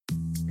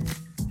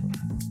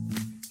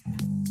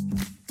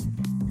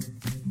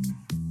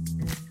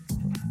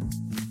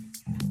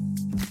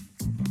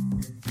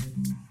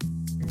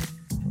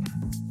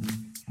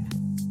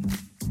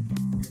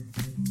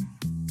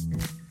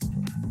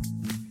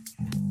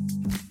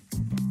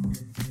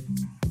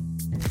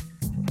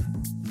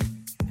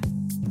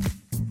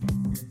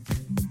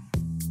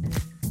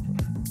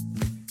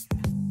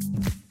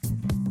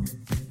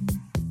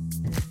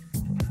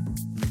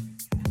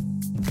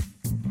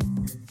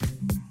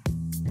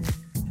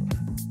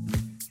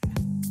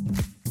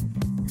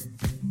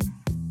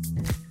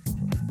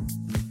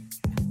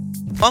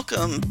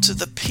Welcome to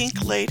the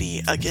Pink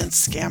Lady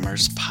Against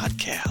Scammers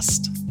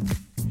podcast.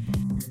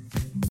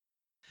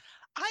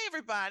 Hi,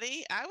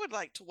 everybody. I would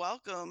like to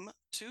welcome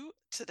to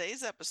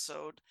today's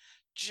episode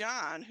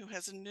John, who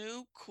has a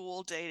new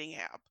cool dating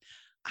app.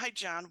 Hi,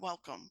 John.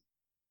 Welcome.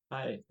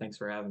 Hi, thanks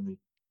for having me.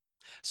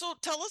 So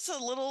tell us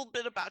a little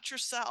bit about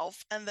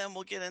yourself, and then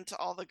we'll get into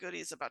all the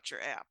goodies about your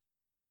app.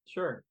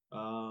 Sure.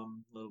 A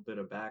little bit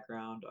of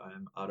background.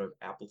 I'm out of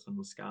Appleton,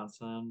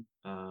 Wisconsin.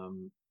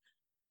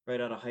 Right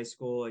out of high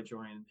school, I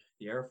joined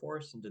the Air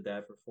Force and did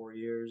that for 4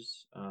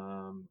 years.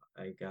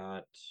 I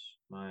got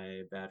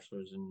my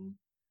bachelor's in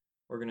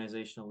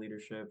organizational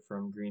leadership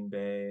from Green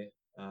Bay.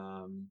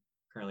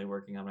 Currently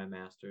working on my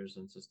master's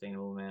in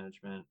sustainable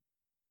management.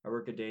 I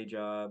work a day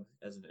job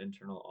as an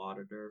internal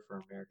auditor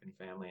for American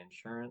Family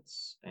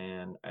Insurance,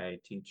 and I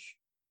teach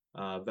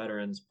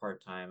veterans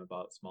part-time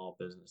about small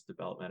business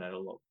development at a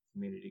local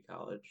community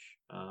college.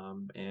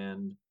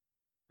 And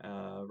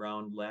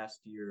Around last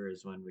year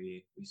is when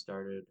we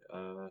started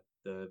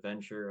the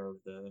venture of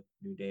the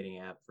new dating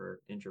app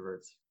for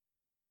introverts.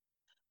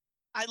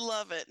 I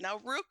love it. Now,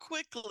 real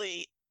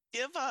quickly,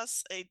 give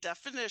us a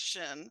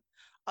definition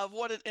of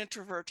what an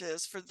introvert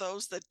is for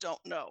those that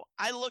don't know.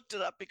 I looked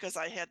it up because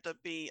I had to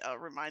be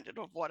reminded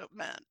of what it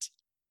meant.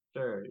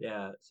 Sure,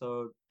 yeah.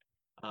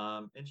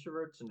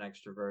 Introverts and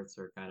extroverts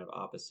are kind of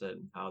opposite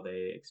in how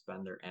they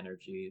expend their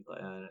energy.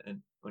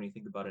 And when you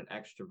think about an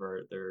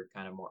extrovert, they're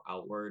kind of more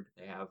outward.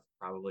 They have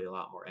probably a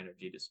lot more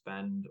energy to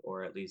spend,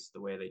 or at least the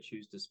way they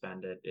choose to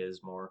spend it is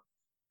more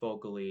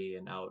vocally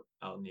and out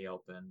in the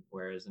open.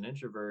 Whereas an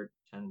introvert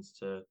tends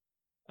to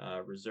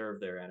reserve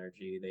their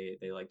energy.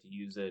 They like to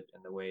use it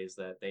in the ways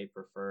that they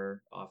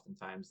prefer.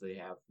 Oftentimes, they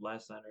have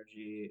less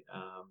energy,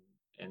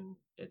 and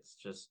it's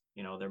just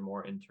they're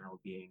more internal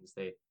beings.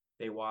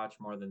 They watch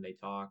more than they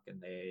talk,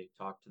 and they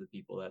talk to the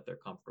people that they're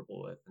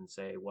comfortable with and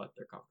say what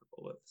they're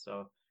comfortable with.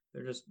 So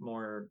they're just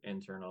more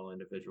internal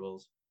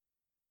individuals.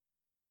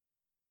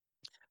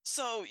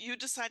 So you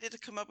decided to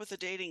come up with a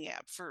dating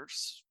app for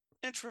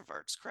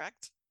introverts,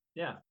 correct?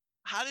 Yeah.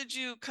 How did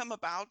you come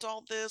about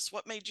all this?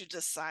 What made you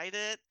decide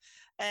it?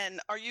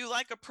 And are you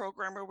like a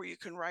programmer where you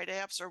can write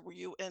apps, or were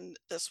you in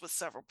this with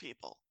several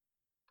people?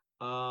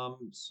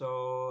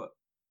 So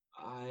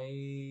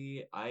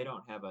I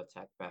don't have a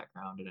tech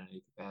background in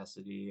any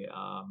capacity.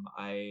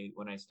 I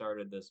when I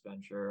started this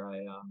venture,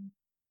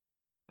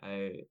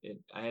 I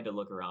had to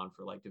look around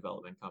for like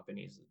development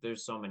companies.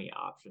 There's so many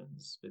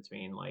options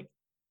between like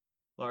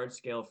large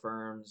scale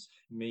firms,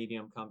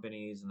 medium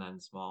companies, and then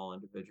small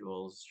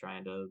individuals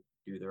trying to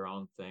do their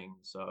own thing.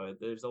 So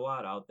there's a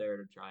lot out there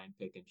to try and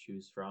pick and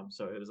choose from.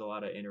 So it was a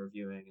lot of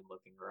interviewing and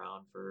looking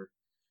around for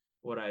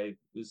what I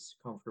was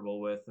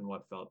comfortable with and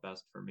what felt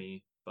best for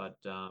me. But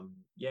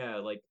yeah,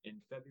 like in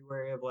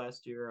February of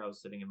last year, I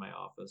was sitting in my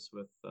office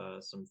with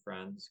some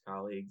friends,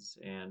 colleagues,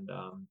 and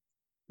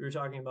we were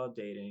talking about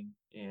dating.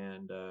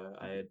 And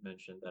I had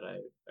mentioned that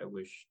I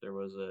wish there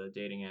was a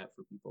dating app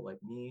for people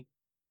like me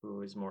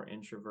who is more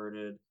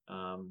introverted.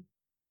 And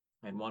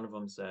one of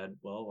them said,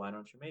 "Well, why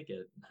don't you make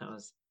it?" And I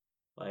was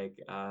like,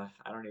 I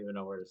don't even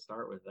know where to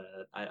start with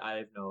that. I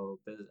have no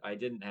business. I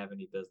didn't have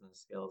any business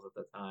skills at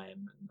the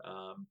time,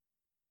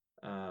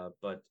 and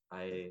but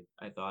I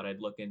thought I'd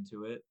look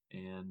into it,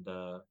 and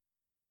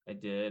I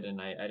did, and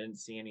I didn't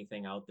see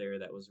anything out there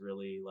that was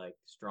really like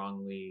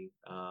strongly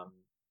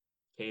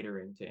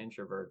catering to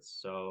introverts.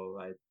 So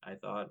I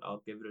thought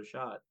I'll give it a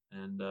shot,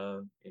 and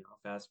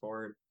fast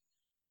forward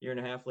year and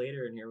a half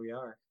later, and here we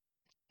are.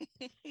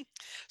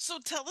 So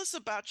tell us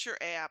about your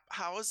app.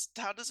 How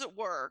does it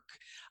work?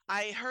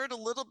 I heard a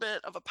little bit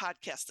of a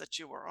podcast that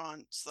you were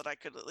on so that I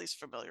could at least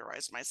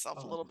familiarize myself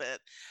a Oh, little bit.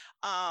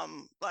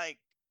 Like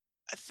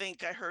I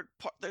think I heard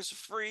there's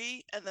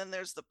free and then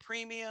there's the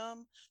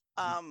premium.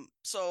 mhm.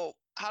 So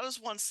how does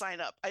one sign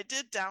up? I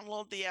did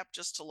download the app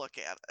just to look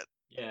at it.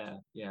 Yeah,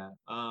 yeah.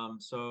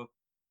 So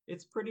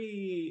it's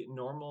pretty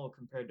normal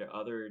compared to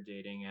other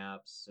dating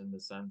apps in the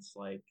sense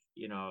like,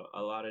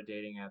 a lot of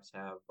dating apps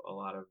have a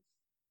lot of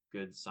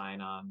good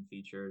sign-on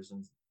features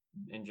and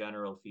in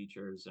general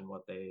features, and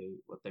what they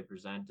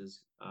present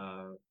is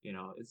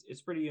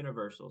it's pretty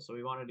universal. So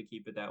we wanted to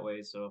keep it that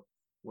way. So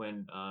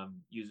when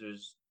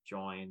users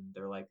join,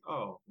 they're like,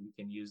 "Oh, we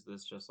can use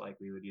this just like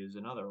we would use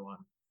another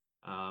one."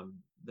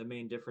 The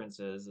main difference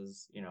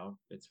is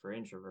it's for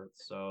introverts.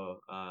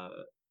 So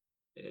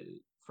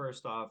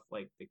first off,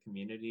 like the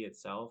community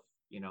itself,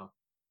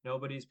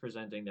 nobody's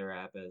presenting their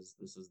app as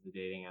this is the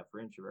dating app for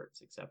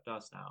introverts except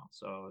us now.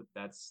 So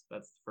that's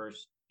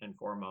first and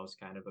foremost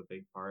kind of a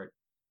big part.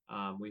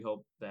 We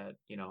hope that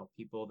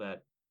people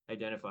that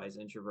identify as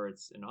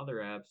introverts in other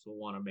apps will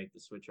want to make the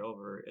switch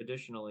over.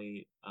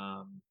 Additionally,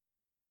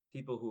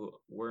 people who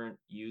weren't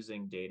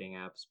using dating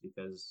apps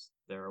because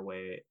they're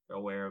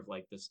aware of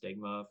like the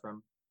stigma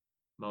from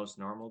most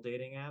normal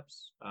dating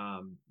apps.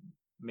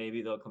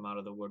 Maybe they'll come out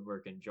of the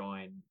woodwork and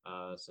join,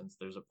 since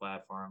there's a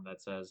platform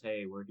that says,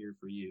 "Hey, we're here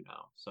for you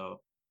now." So,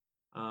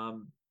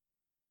 um,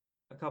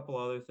 a couple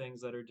other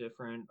things that are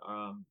different.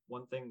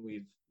 One thing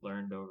we've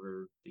learned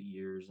over the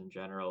years in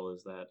general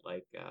is that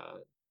like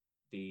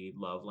the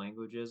love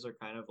languages are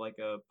kind of like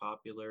a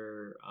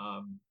popular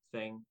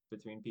thing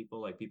between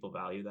people. Like people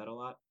value that a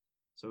lot.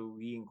 So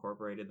we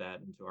incorporated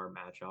that into our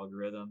match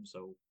algorithm.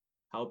 So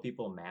how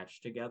people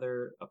match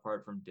together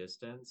apart from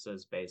distance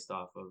is based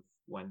off of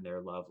when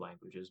their love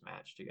languages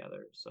match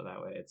together. So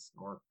that way it's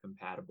more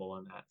compatible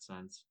in that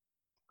sense.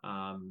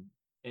 Um,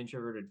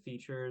 Introverted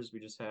features, we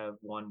just have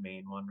one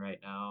main one right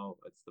now.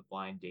 It's the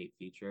blind date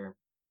feature.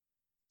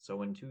 So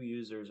when two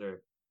users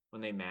are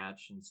when they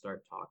match and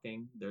start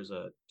talking, there's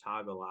a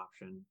toggle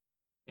option.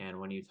 And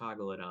when you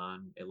toggle it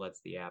on, it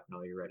lets the app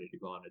know you're ready to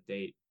go on a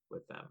date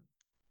with them.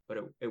 But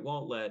it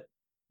won't let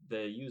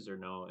the user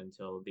know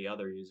until the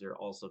other user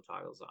also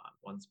toggles on.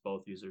 Once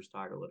both users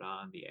toggle it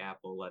on, the app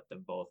will let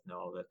them both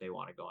know that they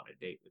want to go on a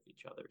date with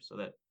each other. So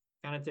that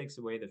kind of takes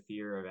away the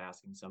fear of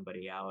asking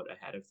somebody out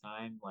ahead of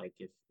time, like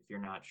if you're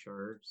not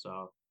sure.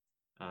 So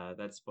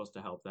that's supposed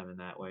to help them in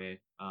that way.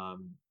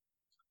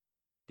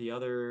 The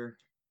other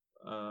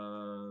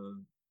uh,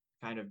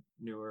 kind of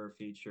newer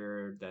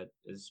feature that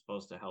is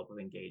supposed to help with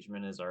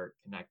engagement is our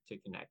connect to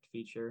connect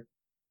feature.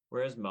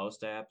 Whereas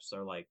most apps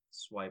are like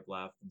swipe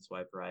left and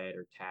swipe right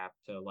or tap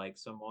to like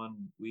someone,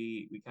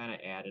 we kind of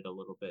added a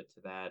little bit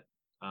to that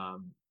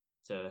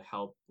to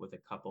help with a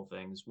couple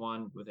things.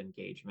 One, with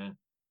engagement.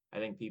 I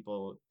think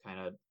people kind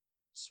of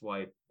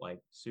swipe like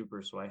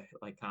super swipe,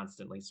 like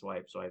constantly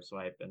swipe,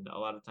 and a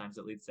lot of times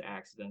it leads to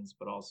accidents,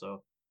 but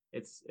also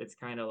it's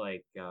kind of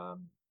like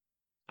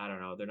I don't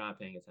know, they're not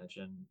paying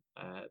attention.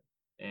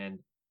 And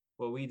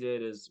what we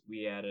did is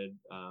we added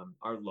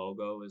our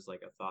logo is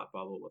like a thought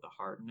bubble with a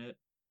heart in it.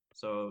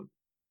 So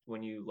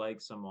when you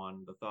like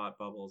someone, the thought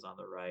bubble is on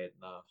the right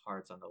and the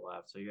heart's on the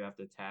left. So you have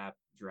to tap,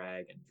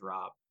 drag, and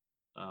drop.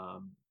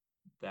 Um,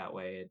 that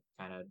way it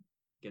kind of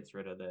gets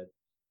rid of the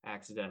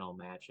accidental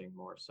matching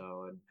more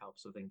so and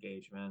helps with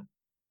engagement.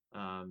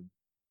 Um,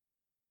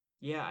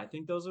 yeah, I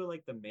think those are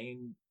like the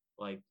main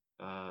like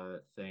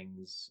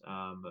things.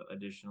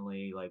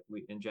 Additionally, like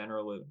we in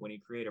general when you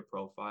create a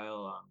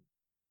profile,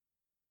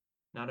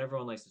 not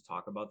everyone likes to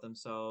talk about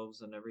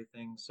themselves and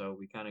everything. So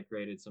we kind of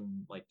created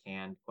some like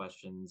canned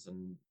questions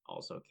and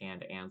also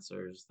canned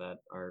answers that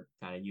are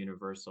kind of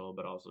universal,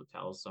 but also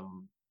tell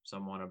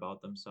someone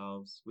about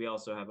themselves. We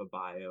also have a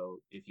bio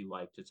if you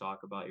like to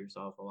talk about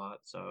yourself a lot,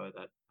 so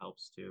that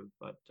helps too.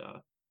 But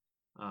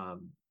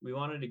we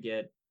wanted to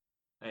get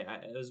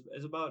it was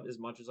about as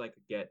much as I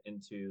could get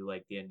into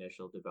like the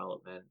initial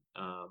development.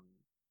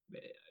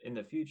 In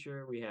the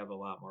future, we have a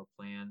lot more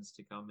plans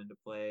to come into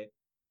play,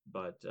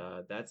 but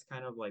that's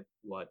kind of like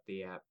what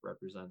the app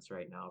represents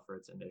right now for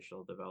its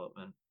initial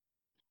development.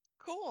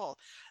 Cool.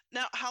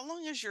 Now, how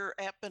long has your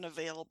app been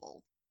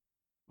available?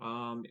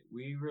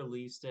 We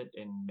released it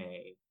in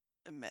May.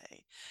 In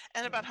May.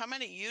 And Yeah, about how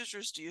many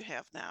users do you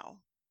have now?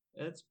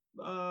 it's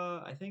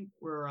I think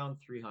we're around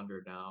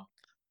 300 now.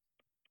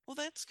 Well,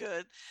 that's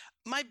good.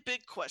 My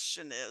big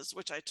question is,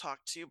 which I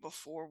talked to you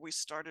before we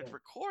started Yeah,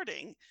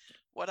 recording,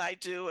 what I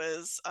do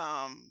is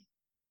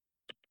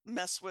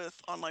mess with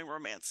online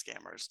romance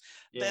scammers.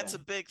 That's yeah,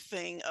 a big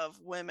thing of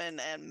women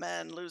and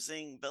men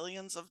losing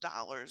billions of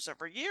dollars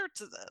every year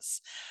to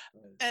this.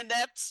 And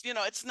that's,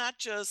 it's not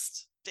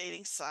just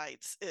dating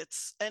sites,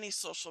 it's any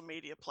social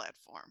media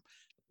platform.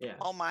 yeah,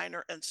 All mine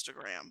are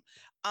Instagram.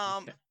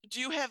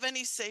 Do you have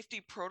any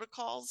safety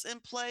protocols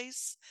in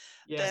place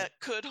yeah. that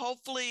could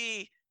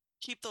hopefully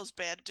keep those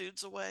bad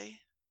dudes away?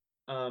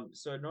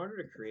 So in order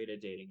to create a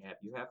dating app,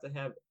 you have to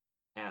have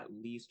at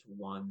least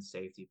one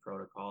safety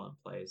protocol in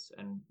place.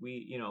 And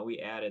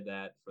we added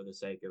that for the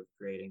sake of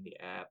creating the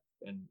app,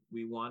 and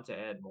we want to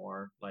add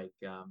more.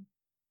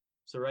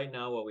 So right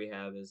now what we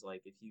have is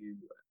like if you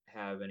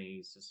have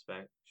any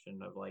suspicion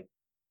of like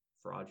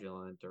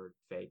fraudulent or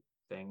fake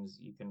things,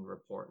 you can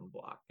report and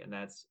block. And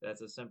that's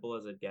as simple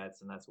as it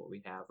gets, and that's what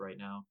we have right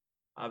now.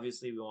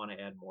 Obviously, we want to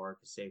add more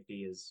because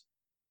safety is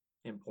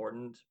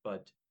important,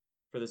 but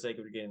for the sake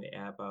of getting the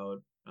app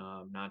out,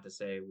 not to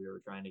say we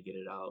were trying to get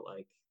it out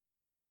like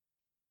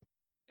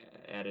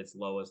at its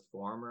lowest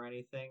form or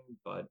anything,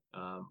 but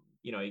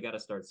you got to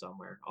start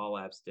somewhere. All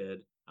apps did.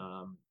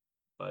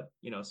 But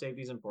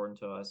safety is important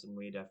to us, and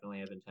we definitely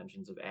have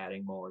intentions of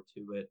adding more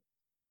to it.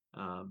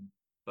 Um,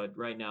 but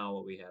right now,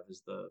 what we have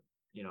is the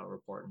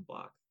report and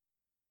block.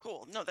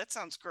 Cool. No, that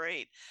sounds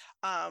great.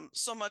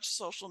 So much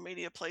social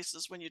media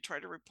places when you try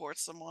to report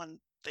someone,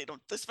 they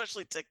don't,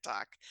 especially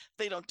TikTok,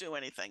 they don't do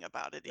anything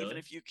about it. Even Really?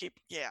 if you keep,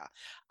 yeah,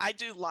 I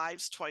do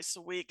lives twice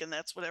a week, and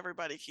that's what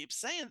everybody keeps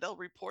saying. They'll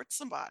report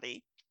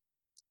somebody,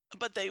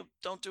 but they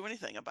don't do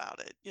anything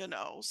about it.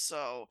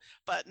 So,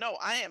 but no,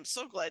 I am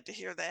so glad to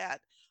hear that.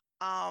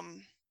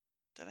 Um,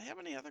 did I have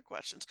any other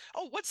questions?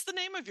 Oh, what's the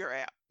name of your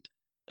app?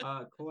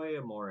 Koi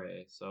amore.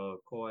 So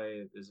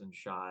koi isn't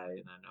shy,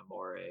 and then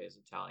amore is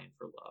Italian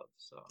for love.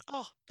 So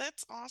Oh,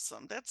 that's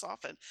awesome. That's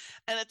often.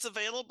 And it's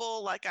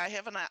available, like I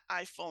have an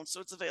iPhone, so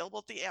it's available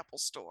at the Apple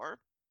Store.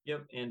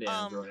 yep, and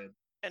Um, Android.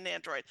 and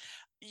Android.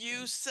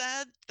 Yeah. You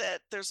said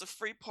that there's a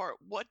free part.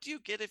 What do you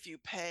get if you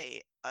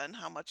pay, and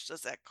how much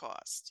does that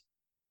cost?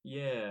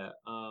 Yeah,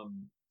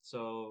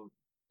 so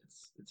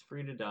It's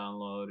free to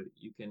download.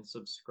 You can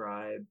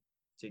subscribe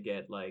to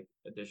get like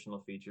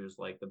additional features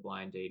like the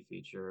blind date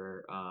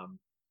feature.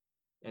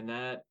 And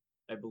that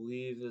I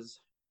believe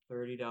is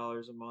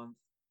 $30 a month.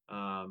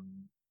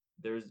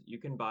 There's you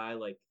can buy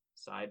like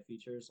side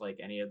features, like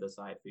any of the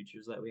side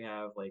features that we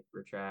have, like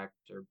retract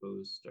or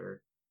boost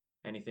or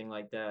anything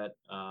like that.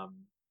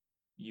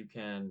 You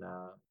can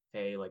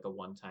pay like a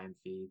one-time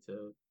fee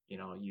to,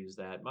 use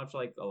that, much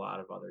like a lot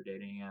of other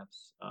dating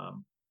apps.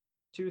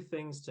 Two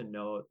things to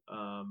note.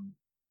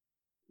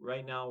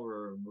 Right now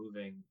we're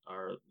removing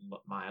our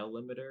mile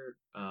limiter,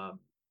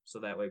 so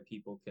that way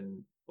people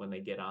can, when they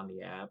get on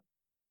the app,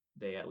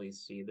 they at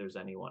least see there's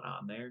anyone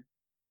on there.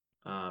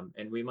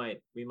 And we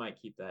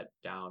might keep that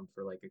down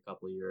for like a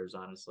couple of years,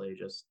 honestly.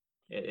 Just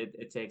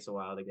it takes a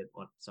while to get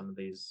some of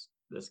this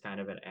kind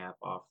of an app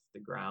off the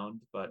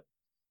ground, but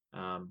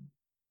um,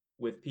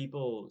 with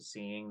people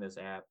seeing this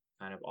app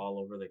kind of all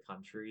over the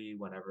country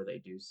whenever they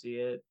do see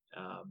it,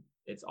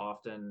 it's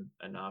often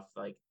enough.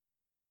 Like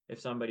if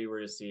somebody were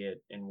to see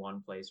it in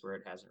one place where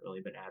it hasn't really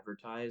been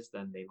advertised,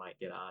 then they might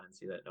get on and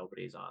see that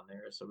nobody's on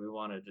there. So we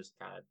want to just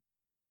kind of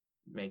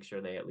make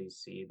sure they at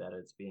least see that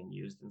it's being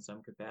used in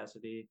some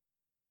capacity.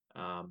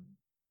 Um,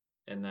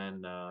 and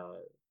then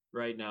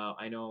right now,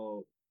 I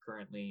know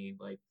currently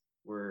like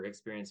we're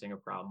experiencing a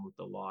problem with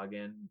the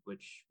login,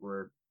 which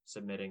we're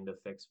submitting the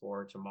fix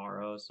for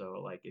tomorrow.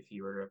 So like if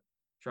you were to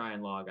try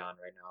and log on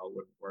right now, it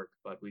wouldn't work.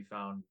 But we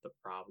found the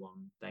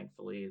problem,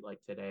 thankfully, like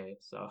today.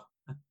 So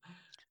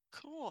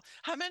Cool.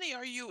 How many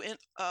are you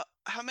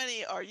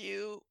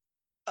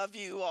of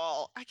you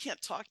all? I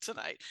can't talk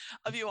tonight.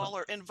 Of you all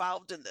are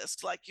involved in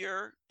this? Like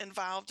you're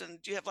involved,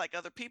 and do you have like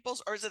other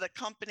people's, or is it a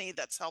company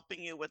that's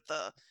helping you with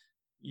the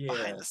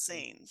behind yeah, the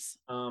scenes?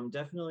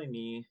 definitely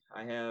me.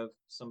 I have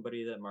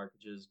somebody that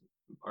markets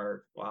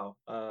or wow,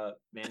 That's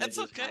manages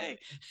my okay.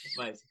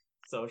 my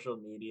social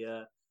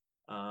media.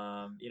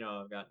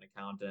 I've got an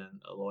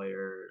accountant, a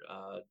lawyer,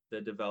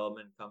 the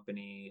development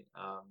company.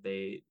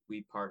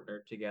 We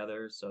partnered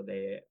together, so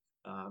they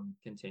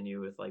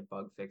continue with like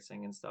bug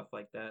fixing and stuff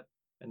like that.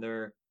 And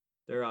they're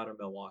out of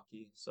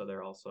Milwaukee, so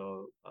they're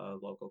also a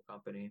local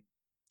company.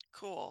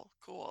 Cool,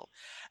 cool.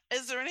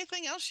 Is there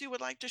anything else you would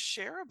like to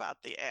share about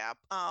the app?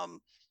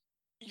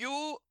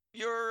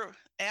 Your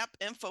app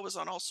info is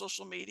on all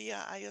social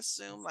media, I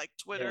assume, like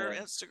Twitter,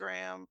 Yeah.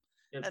 Instagram,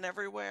 Yep. and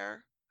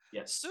everywhere.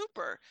 Yes.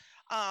 Super.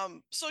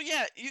 So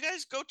yeah, you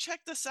guys go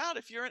check this out.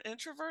 If you're an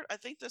introvert, I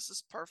think this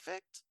is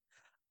perfect.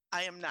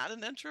 I am not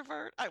an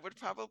introvert. I would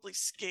probably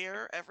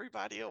scare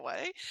everybody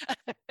away.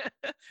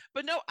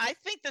 But no, I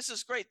think this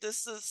is great.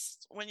 This is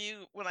when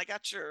I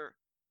got your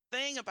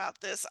thing about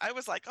this, I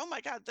was like, "Oh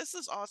my God, this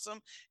is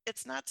awesome."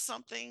 It's not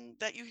something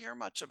that you hear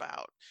much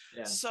about.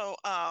 Yeah. So,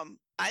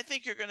 I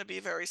think you're going to be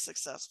very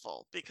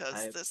successful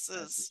because this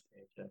I is,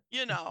 appreciate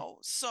you.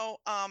 so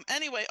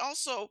anyway,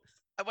 also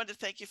I wanted to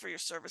thank you for your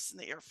service in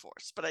the Air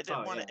Force, but I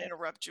didn't Oh want to yeah.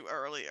 interrupt you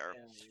earlier.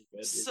 Yeah, you're good.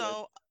 You're good.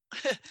 So,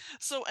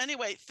 so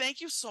anyway, thank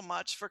you so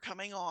much for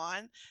coming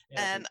on.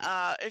 Yeah, And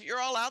thank you. if you're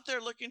all out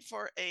there looking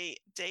for a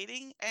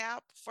dating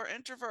app for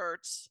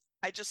introverts,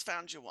 I just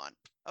found you one.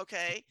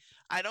 Okay.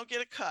 I don't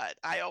get a cut.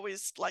 I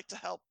always like to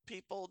help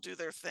people do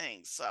their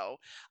thing. So,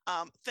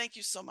 thank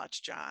you so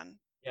much, John.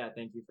 Yeah,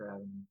 thank you for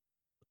having me.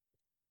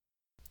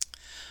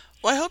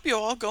 Well, I hope you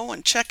all go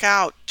and check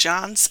out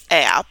John's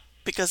app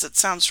because it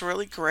sounds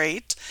really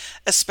great,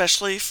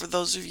 especially for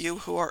those of you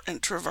who are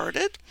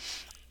introverted.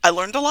 I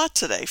learned a lot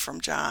today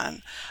from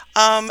John.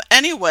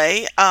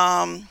 Anyway,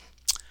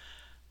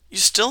 you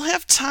still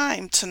have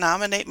time to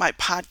nominate my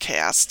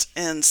podcast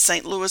in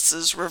St.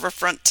 Louis's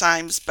Riverfront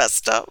Times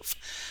Best of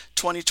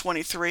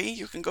 2023.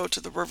 You can go to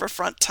the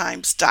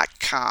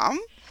riverfronttimes.com,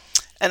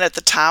 and at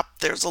the top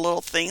there's a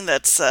little thing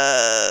that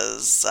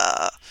says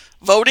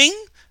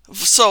voting.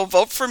 So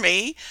vote for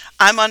me.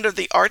 I'm under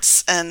the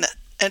arts and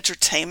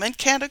entertainment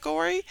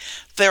category.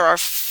 There are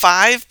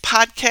 5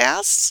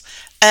 podcasts,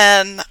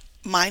 and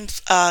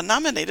mine's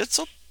nominated.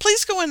 So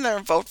please go in there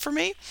and vote for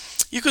me.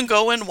 You can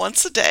go in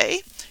once a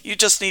day. You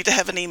just need to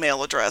have an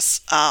email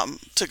address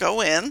to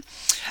go in.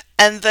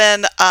 And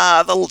then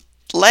the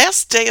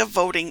last day of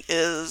voting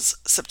is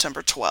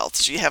September 12th.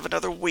 So you have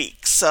another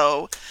week.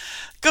 So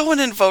go in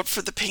and vote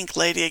for the Pink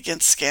Lady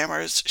Against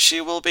Scammers.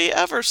 She will be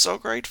ever so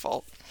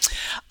grateful.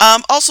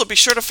 Also, be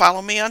sure to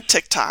follow me on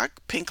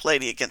TikTok, Pink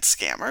Lady Against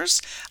Scammers.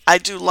 I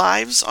do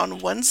lives on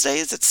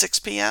Wednesdays at 6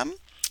 p.m.,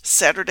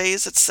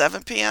 Saturdays at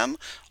 7 p.m.,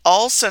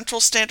 all Central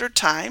Standard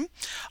Time.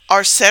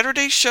 Our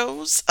Saturday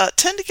shows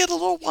tend to get a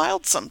little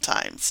wild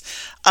sometimes.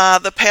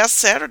 The past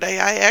Saturday,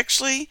 I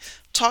actually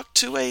talked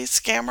to a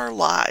scammer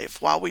live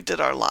while we did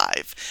our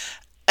live,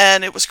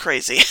 and it was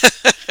crazy.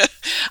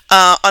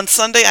 On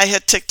Sunday, I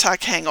had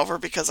TikTok hangover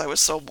because I was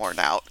so worn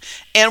out,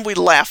 and we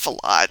laugh a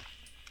lot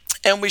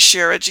and we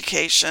share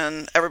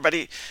education.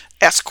 Everybody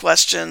asks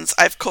questions.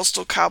 I have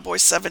Coastal Cowboy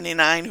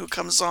 79 who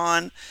comes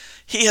on.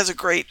 He has a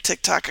great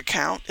TikTok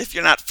account. If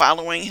you're not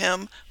following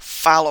him,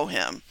 follow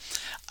him.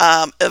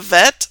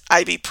 Yvette,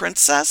 IB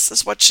Princess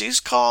is what she's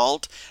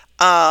called.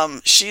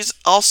 She's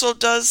also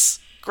does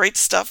great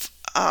stuff.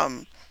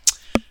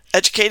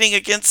 educating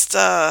against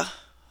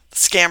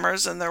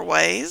scammers and their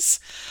ways.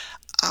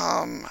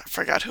 I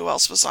forgot who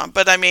else was on,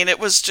 but I mean, it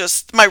was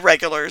just my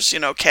regulars,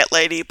 Cat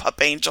Lady,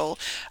 Pup Angel,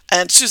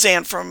 and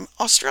Suzanne from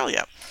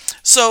Australia.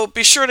 So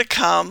be sure to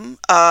come.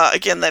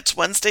 Again, that's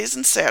Wednesdays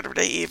and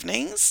Saturday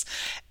evenings.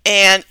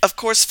 And of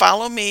course,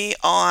 follow me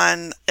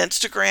on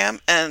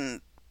Instagram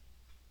and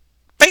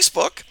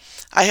Facebook.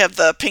 I have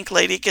the Pink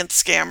Lady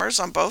Against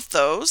Scammers on both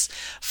those.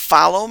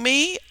 Follow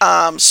me,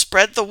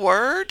 spread the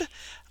word,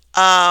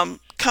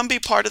 come be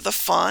part of the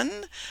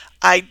fun.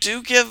 I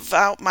do give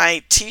out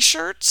my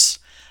t-shirts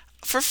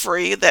for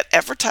free that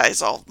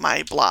advertise all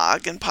my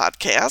blog and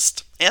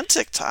podcast and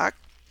TikTok.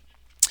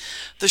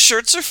 The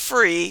shirts are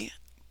free,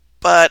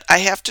 but I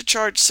have to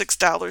charge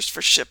 $6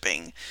 for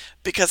shipping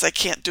because I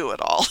can't do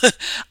it all.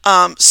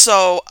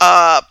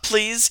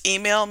 Please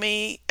email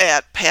me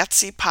at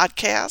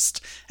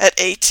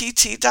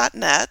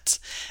patsypodcast@att.net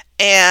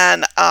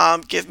and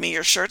give me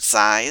your shirt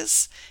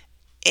size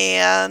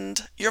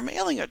and your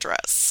mailing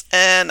address.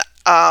 And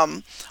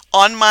on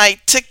my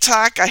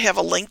TikTok, I have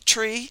a link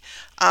tree.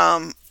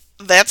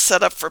 That's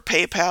set up for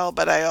PayPal,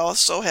 but I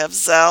also have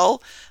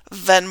Zelle,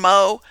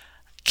 Venmo,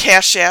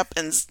 Cash App,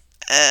 and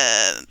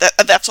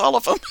that's all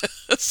of them.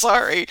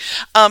 Sorry.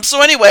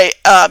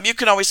 You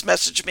can always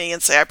message me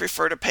and say I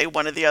prefer to pay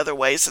one of the other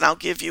ways, and I'll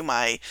give you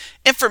my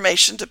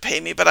information to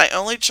pay me. But I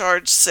only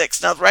charge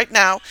 6. Now, right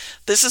now,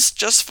 this is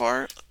just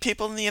for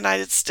people in the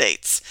United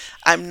States.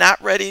 I'm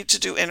not ready to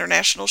do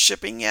international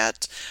shipping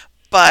yet,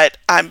 but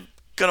I'm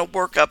going to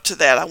work up to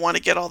that. I want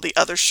to get all the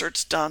other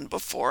shirts done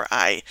before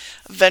I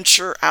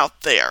venture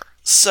out there.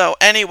 So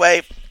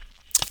anyway,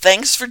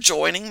 thanks for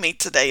joining me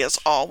today as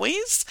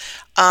always.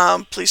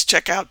 Please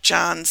check out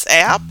John's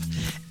app.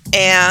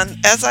 And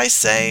as I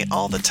say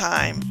all the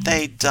time,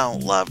 they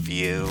don't love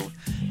you.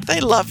 They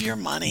love your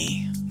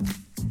money.